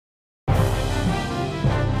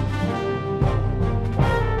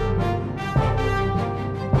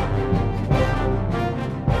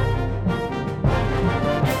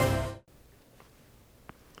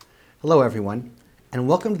Hello, everyone, and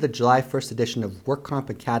welcome to the July 1st edition of Work Comp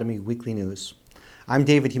Academy Weekly News. I'm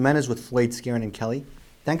David Jimenez with Floyd, Skeren, and Kelly.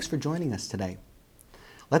 Thanks for joining us today.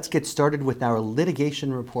 Let's get started with our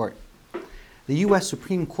litigation report. The U.S.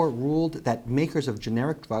 Supreme Court ruled that makers of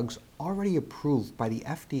generic drugs already approved by the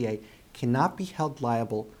FDA cannot be held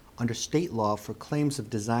liable under state law for claims of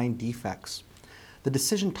design defects. The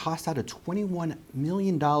decision tossed out a $21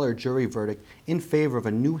 million jury verdict in favor of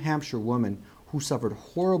a New Hampshire woman who suffered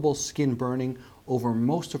horrible skin burning over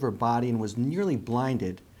most of her body and was nearly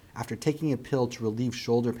blinded after taking a pill to relieve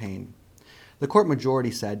shoulder pain. The court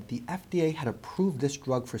majority said the FDA had approved this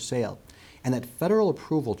drug for sale and that federal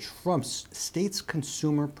approval trumps states'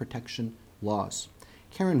 consumer protection laws.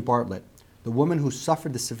 Karen Bartlett, the woman who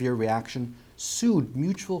suffered the severe reaction, sued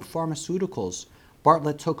Mutual Pharmaceuticals.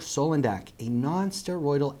 Bartlett took Solandac, a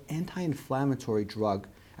non-steroidal anti-inflammatory drug,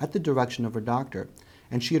 at the direction of her doctor,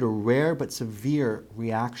 and she had a rare but severe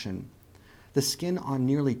reaction. The skin on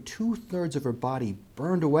nearly 2/3 of her body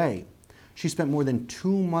burned away. She spent more than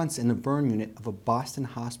 2 months in the burn unit of a Boston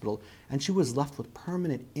hospital, and she was left with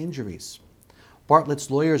permanent injuries.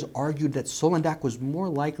 Bartlett's lawyers argued that Solandac was more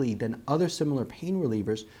likely than other similar pain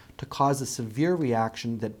relievers to cause the severe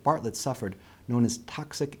reaction that Bartlett suffered, known as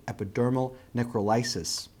toxic epidermal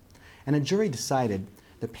necrolysis. And a jury decided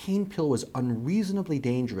the pain pill was unreasonably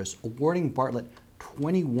dangerous, awarding Bartlett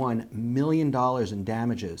 $21 million in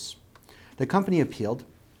damages. The company appealed,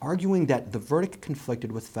 arguing that the verdict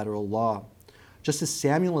conflicted with federal law. Justice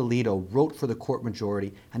Samuel Alito wrote for the court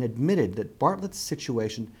majority and admitted that Bartlett's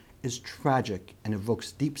situation is tragic and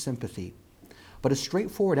evokes deep sympathy. But a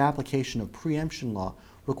straightforward application of preemption law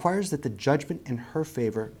requires that the judgment in her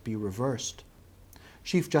favor be reversed.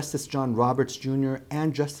 Chief Justice John Roberts Jr.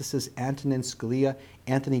 and Justices Antonin Scalia,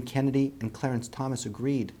 Anthony Kennedy, and Clarence Thomas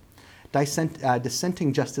agreed.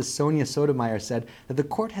 Dissenting Justice Sonia Sotomayor said that the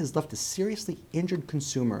court has left a seriously injured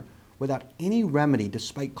consumer without any remedy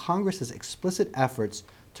despite Congress's explicit efforts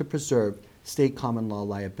to preserve state common law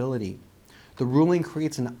liability. The ruling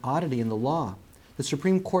creates an oddity in the law. The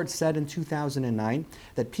Supreme Court said in 2009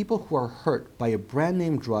 that people who are hurt by a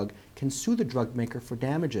brand-name drug can sue the drug maker for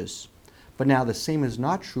damages. But now the same is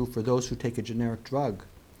not true for those who take a generic drug.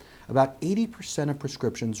 About 80% of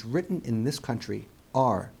prescriptions written in this country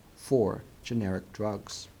are for generic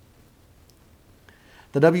drugs.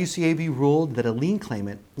 The WCAB ruled that a lien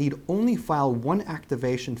claimant need only file one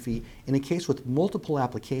activation fee in a case with multiple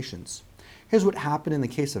applications. Here's what happened in the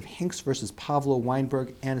case of Hinks versus Pavlo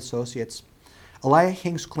Weinberg and Associates. Elia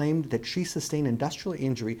Hinks claimed that she sustained industrial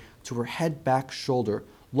injury to her head, back, shoulder,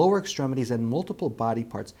 lower extremities, and multiple body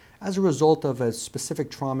parts as a result of a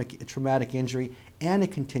specific traumatic injury and a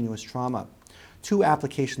continuous trauma. 2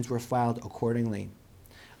 applications were filed accordingly.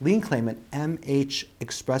 Lien claimant MH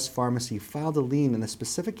Express Pharmacy filed a lien in the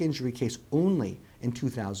specific injury case only in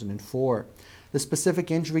 2004. The specific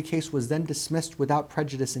injury case was then dismissed without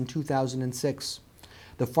prejudice in 2006.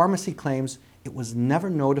 The pharmacy claims it was never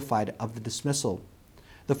notified of the dismissal.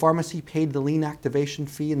 The pharmacy paid the lien activation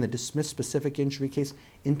fee in the dismissed specific injury case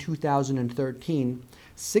in 2013,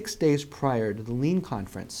 6 days prior to the lien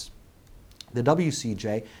conference. The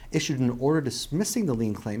WCJ issued an order dismissing the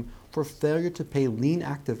lien claim for failure to pay lien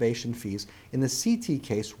activation fees in the CT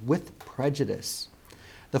case with prejudice.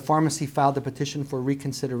 The pharmacy filed a petition for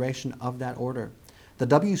reconsideration of that order. The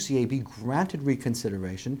WCAB granted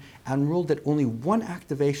reconsideration and ruled that only one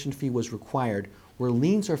activation fee was required where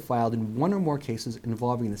liens are filed in one or more cases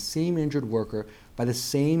involving the same injured worker by the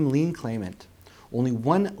same lien claimant. Only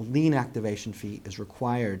one lien activation fee is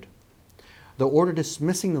required. The order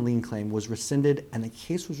dismissing the lien claim was rescinded and the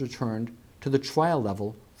case was returned to the trial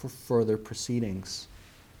level for further proceedings.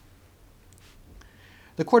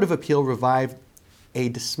 The Court of Appeal revived a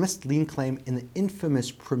dismissed lien claim in the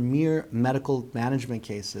infamous Premier Medical Management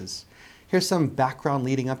cases. Here's some background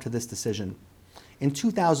leading up to this decision. In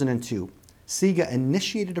 2002, SIGA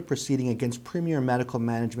initiated a proceeding against Premier Medical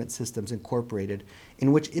Management Systems Incorporated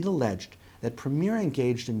in which it alleged that Premier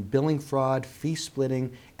engaged in billing fraud, fee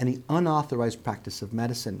splitting, and the unauthorized practice of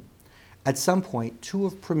medicine. At some point, 2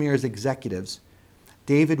 of Premier's executives,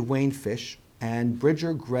 David Wayne Fish and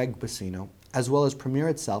Bridger Greg Bassino, as well as Premier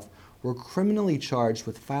itself, were criminally charged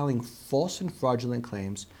with filing false and fraudulent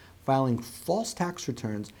claims, filing false tax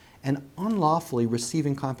returns, and unlawfully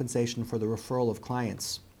receiving compensation for the referral of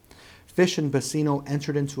clients. Fish and Bassino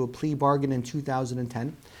entered into a plea bargain in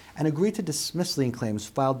 2010 and agreed to dismiss lien claims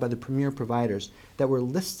filed by the Premier providers that were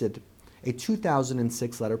listed, a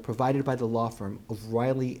 2006 letter provided by the law firm of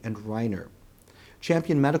Riley and Reiner.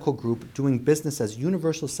 Champion Medical Group, doing business as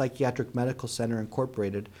Universal Psychiatric Medical Center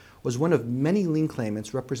Incorporated, was one of many lien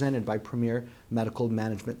claimants represented by Premier Medical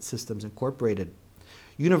Management Systems Incorporated.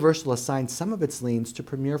 Universal assigned some of its liens to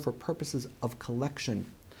Premier for purposes of collection.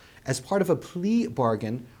 As part of a plea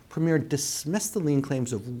bargain, Premier dismissed the lien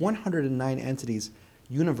claims of 109 entities,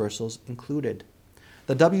 Universal's included.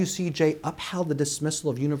 The WCJ upheld the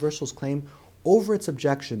dismissal of Universal's claim over its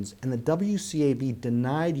objections, and the WCAB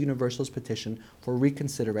denied Universal's petition for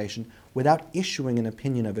reconsideration without issuing an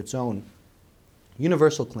opinion of its own.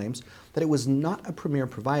 Universal claims that it was not a Premier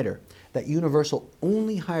provider, that Universal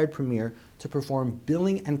only hired Premier to perform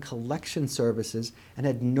billing and collection services and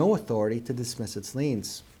had no authority to dismiss its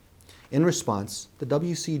liens. In response, the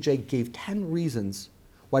WCJ gave 10 reasons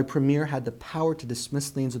why Premier had the power to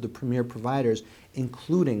dismiss liens of the Premier providers,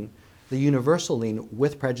 including the Universal lien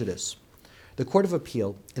with prejudice. The Court of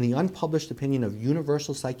Appeal, in the unpublished opinion of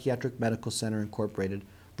Universal Psychiatric Medical Center Incorporated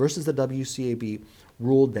versus the WCAB,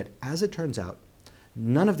 ruled that, as it turns out,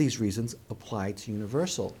 none of these reasons apply to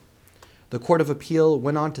Universal. The Court of Appeal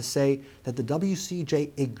went on to say that the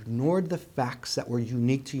WCJ ignored the facts that were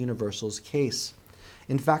unique to Universal's case.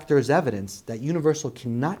 In fact, there is evidence that Universal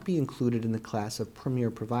cannot be included in the class of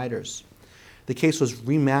Premier providers. The case was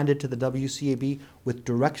remanded to the WCAB with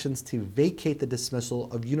directions to vacate the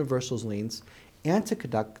dismissal of Universal's liens and to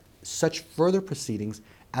conduct such further proceedings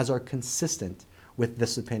as are consistent with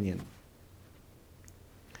this opinion.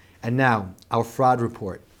 And now, our fraud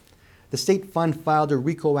report. The State Fund filed a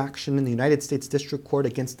RICO action in the United States District Court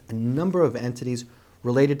against a number of entities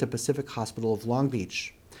related to Pacific Hospital of Long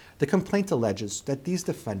Beach. The complaint alleges that these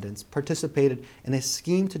defendants participated in a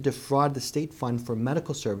scheme to defraud the State Fund for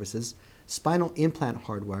medical services, spinal implant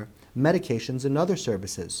hardware, medications, and other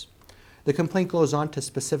services. The complaint goes on to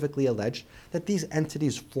specifically allege that these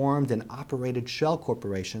entities formed and operated shell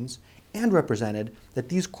corporations and represented that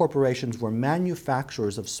these corporations were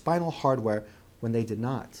manufacturers of spinal hardware when they did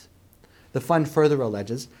not. The fund further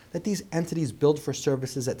alleges that these entities billed for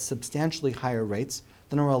services at substantially higher rates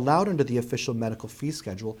than are allowed under the official medical fee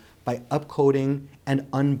schedule by upcoding and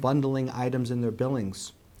unbundling items in their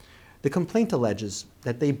billings. The complaint alleges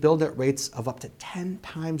that they billed at rates of up to 10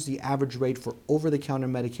 times the average rate for over-the-counter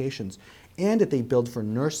medications, and that they billed for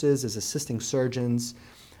nurses as assisting surgeons.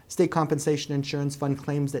 State Compensation Insurance Fund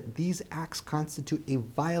claims that these acts constitute a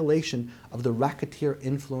violation of the Racketeer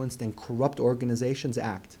Influenced and Corrupt Organizations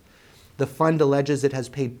Act. The fund alleges it has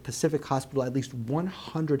paid Pacific Hospital at least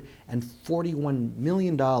 $141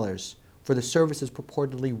 million for the services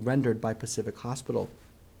purportedly rendered by Pacific Hospital.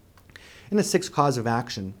 In a sixth cause of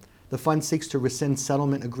action, the fund seeks to rescind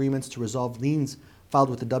settlement agreements to resolve liens filed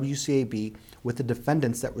with the WCAB with the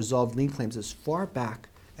defendants that resolved lien claims as far back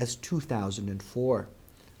as 2004.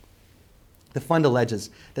 The fund alleges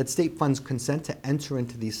that State Fund's consent to enter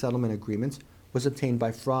into these settlement agreements was obtained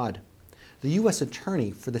by fraud. The U.S.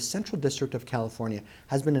 Attorney for the Central District of California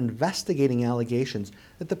has been investigating allegations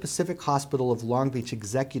that the Pacific Hospital of Long Beach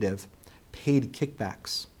executive paid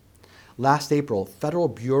kickbacks. Last April, Federal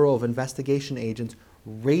Bureau of Investigation agents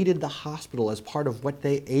raided the hospital as part of what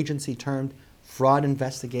the agency termed fraud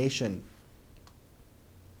investigation.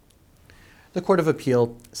 The Court of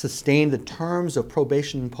Appeal sustained the terms of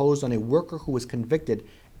probation imposed on a worker who was convicted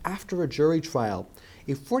after a jury trial.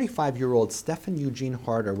 A 45-year-old Stephen Eugene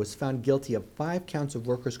Harder was found guilty of 5 counts of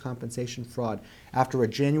workers' compensation fraud after a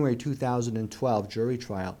January 2012 jury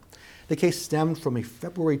trial. The case stemmed from a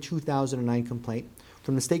February 2009 complaint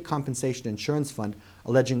from the State Compensation Insurance Fund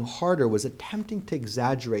alleging Harder was attempting to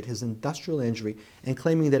exaggerate his industrial injury and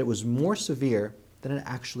claiming that it was more severe than it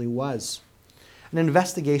actually was. An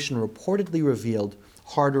investigation reportedly revealed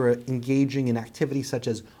Harder engaging in activities such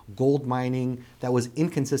as gold mining that was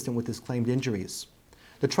inconsistent with his claimed injuries.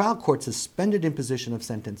 The trial court suspended imposition of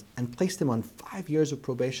sentence and placed him on 5 years of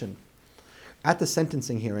probation. At the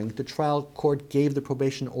sentencing hearing, the trial court gave the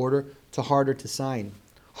probation order to Harder to sign.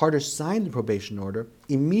 Harder signed the probation order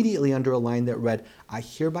immediately under a line that read, "I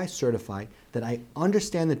hereby certify that I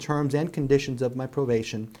understand the terms and conditions of my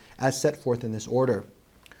probation as set forth in this order."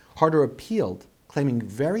 Harder appealed, claiming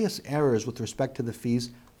various errors with respect to the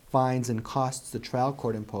fees, fines, and costs the trial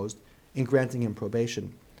court imposed in granting him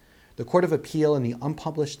probation. The Court of Appeal in the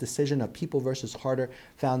unpublished decision of People v. Harder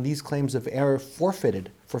found these claims of error forfeited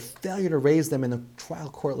for failure to raise them in the trial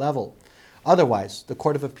court level. Otherwise, the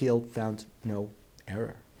Court of Appeal found no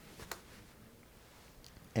error.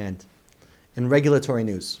 And in regulatory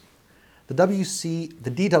news, the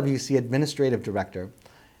DWC Administrative Director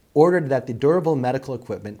ordered that the durable medical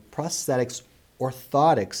equipment, prosthetics,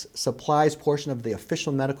 orthotics supplies portion of the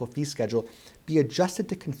official medical fee schedule be adjusted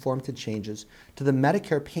to conform to changes to the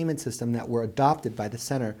Medicare payment system that were adopted by the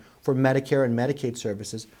Center for Medicare and Medicaid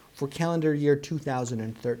Services for calendar year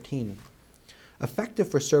 2013. Effective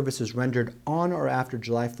for services rendered on or after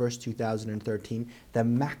July 1, 2013, the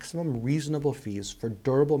maximum reasonable fees for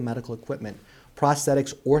durable medical equipment,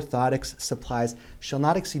 prosthetics, orthotics, supplies shall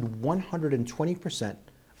not exceed 120%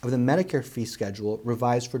 of the Medicare fee schedule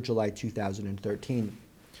revised for July 2013.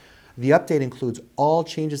 The update includes all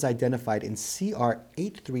changes identified in CR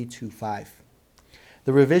 8325.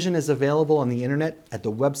 The revision is available on the internet at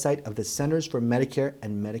the website of the Centers for Medicare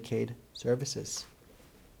and Medicaid Services.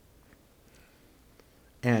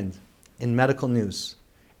 And in medical news,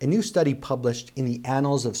 a new study published in the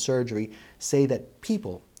Annals of Surgery say that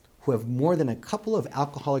people who have more than a couple of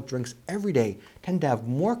alcoholic drinks every day tend to have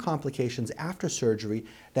more complications after surgery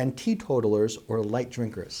than teetotalers or light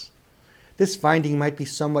drinkers. This finding might be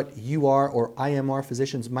somewhat UR or IMR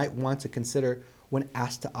physicians might want to consider when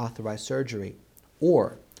asked to authorize surgery.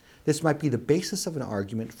 Or this might be the basis of an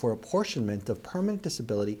argument for apportionment of permanent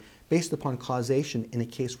disability based upon causation in a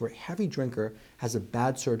case where a heavy drinker has a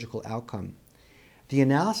bad surgical outcome. The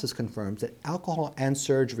analysis confirms that alcohol and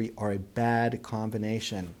surgery are a bad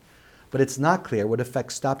combination, but it's not clear what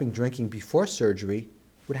effect stopping drinking before surgery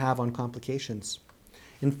would have on complications.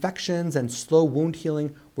 Infections and slow wound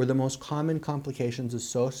healing were the most common complications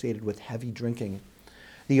associated with heavy drinking.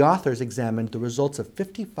 The authors examined the results of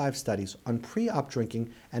 55 studies on pre-op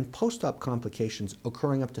drinking and post-op complications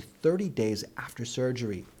occurring up to 30 days after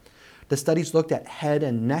surgery. The studies looked at head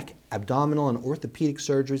and neck, abdominal, and orthopedic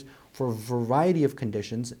surgeries for a variety of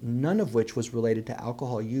conditions, none of which was related to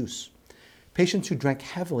alcohol use. Patients who drank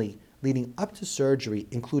heavily leading up to surgery,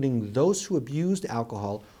 including those who abused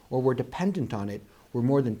alcohol or were dependent on it, were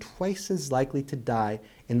more than twice as likely to die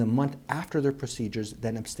in the month after their procedures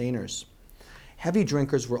than abstainers. Heavy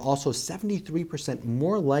drinkers were also 73%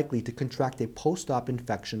 more likely to contract a post-op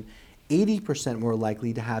infection, 80% more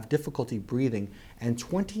likely to have difficulty breathing, and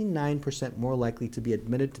 29% more likely to be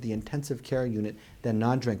admitted to the intensive care unit than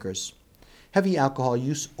non-drinkers. Heavy alcohol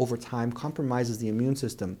use over time compromises the immune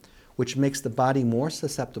system, which makes the body more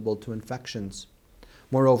susceptible to infections.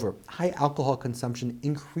 Moreover, high alcohol consumption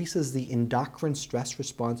increases the endocrine stress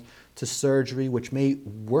response to surgery, which may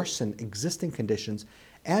worsen existing conditions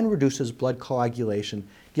and reduces blood coagulation,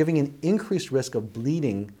 giving an increased risk of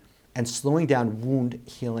bleeding and slowing down wound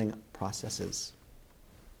healing processes.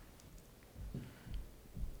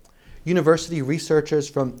 University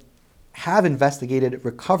researchers have investigated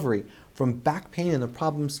recovery from back pain and the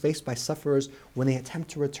problems faced by sufferers when they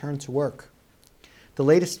attempt to return to work. The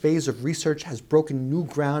latest phase of research has broken new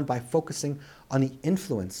ground by focusing on the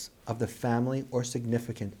influence of the family or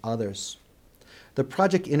significant others. The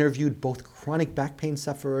project interviewed both chronic back pain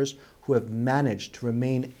sufferers who have managed to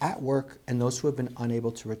remain at work and those who have been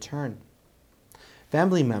unable to return.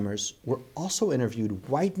 Family members were also interviewed,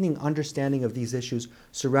 widening understanding of these issues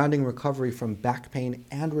surrounding recovery from back pain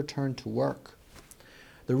and return to work.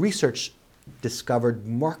 The research discovered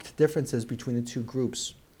marked differences between the two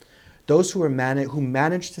groups. Those who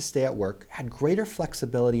managed to stay at work had greater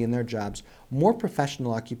flexibility in their jobs, more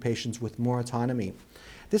professional occupations with more autonomy.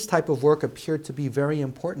 This type of work appeared to be very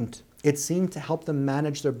important. It seemed to help them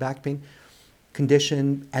manage their back pain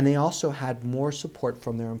condition, and they also had more support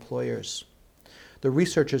from their employers. The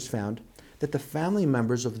researchers found that the family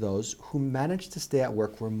members of those who managed to stay at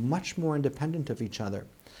work were much more independent of each other.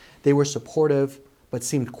 They were supportive, but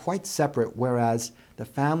seemed quite separate, whereas the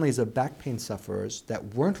families of back pain sufferers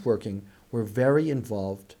that weren't working were very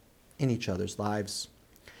involved in each other's lives.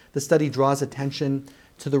 The study draws attention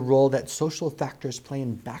to the role that social factors play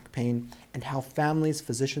in back pain and how families,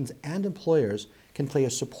 physicians, and employers can play a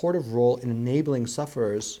supportive role in enabling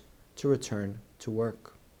sufferers to return to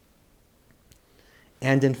work.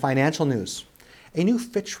 And in financial news, a new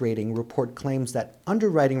Fitch rating report claims that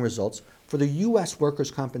underwriting results for the U.S. workers'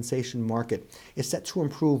 compensation market is set to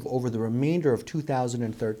improve over the remainder of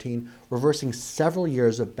 2013, reversing several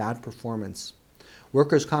years of bad performance.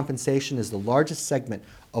 Workers' compensation is the largest segment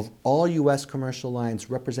of all U.S. commercial lines,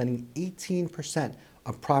 representing 18%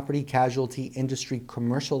 of property casualty industry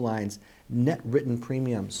commercial lines' net written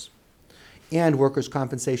premiums. And workers'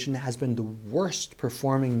 compensation has been the worst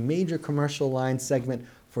performing major commercial line segment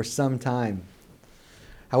for some time.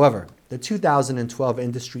 However, the 2012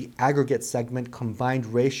 industry aggregate segment combined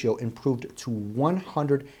ratio improved to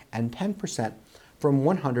 110% from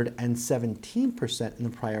 117% in the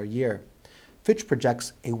prior year. Fitch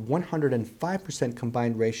projects a 105%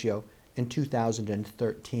 combined ratio in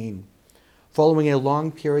 2013. Following a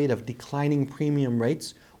long period of declining premium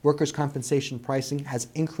rates, workers' compensation pricing has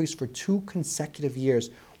increased for 2 consecutive years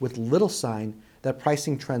with little sign that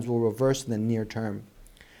pricing trends will reverse in the near term.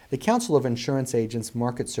 The Council of Insurance Agents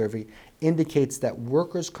market survey indicates that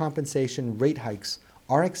workers' compensation rate hikes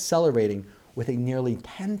are accelerating with a nearly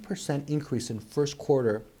 10% increase in first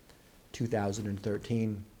quarter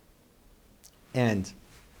 2013. And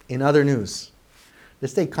in other news, the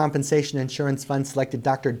State Compensation Insurance Fund selected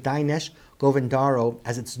Dr. Dinesh Govindaro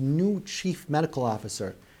as its new Chief Medical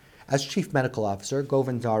Officer. As Chief Medical Officer,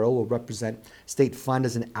 Govindaro will represent State Fund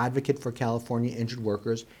as an advocate for California injured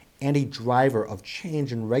workers and a driver of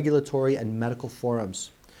change in regulatory and medical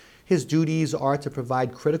forums. His duties are to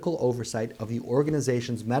provide critical oversight of the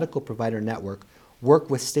organization's medical provider network, work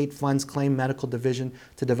with State Fund's Claim Medical Division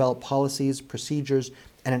to develop policies, procedures,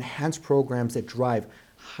 and enhance programs that drive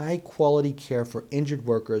high-quality care for injured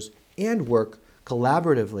workers, and work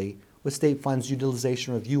collaboratively with State Fund's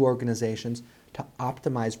utilization review organizations to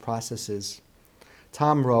optimize processes.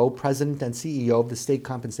 Tom Rowe, President and CEO of the State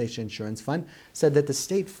Compensation Insurance Fund, said that the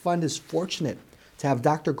State Fund is fortunate to have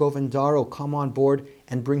Dr. Govindaro come on board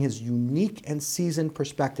and bring his unique and seasoned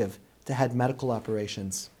perspective to head medical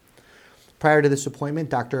operations. Prior to this appointment,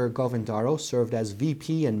 Dr. Govindaro served as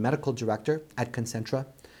VP and Medical Director at Concentra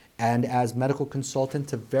and as medical consultant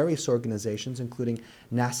to various organizations, including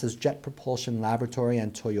NASA's Jet Propulsion Laboratory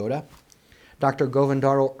and Toyota. Dr.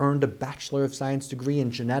 Govindaro earned a Bachelor of Science degree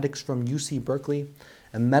in genetics from UC Berkeley,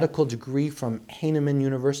 a medical degree from Heinemann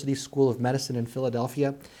University School of Medicine in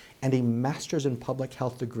Philadelphia, and a Master's in Public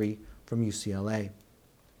Health degree from UCLA.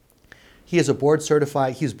 He is board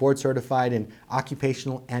certified in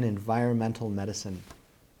occupational and environmental medicine.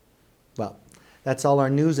 Well, that's all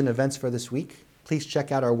our news and events for this week. Please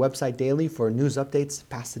check out our website daily for news updates,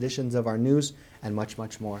 past editions of our news, and much,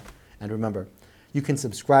 much more. And remember, you can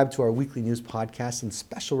subscribe to our weekly news podcasts and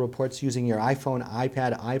special reports using your iPhone,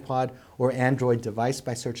 iPad, iPod, or Android device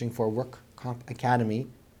by searching for Work Comp Academy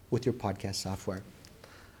with your podcast software.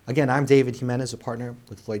 Again, I'm David Jimenez, a partner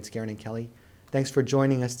with Floyd Skeren and Kelly. Thanks for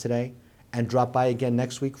joining us today, and drop by again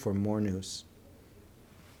next week for more news.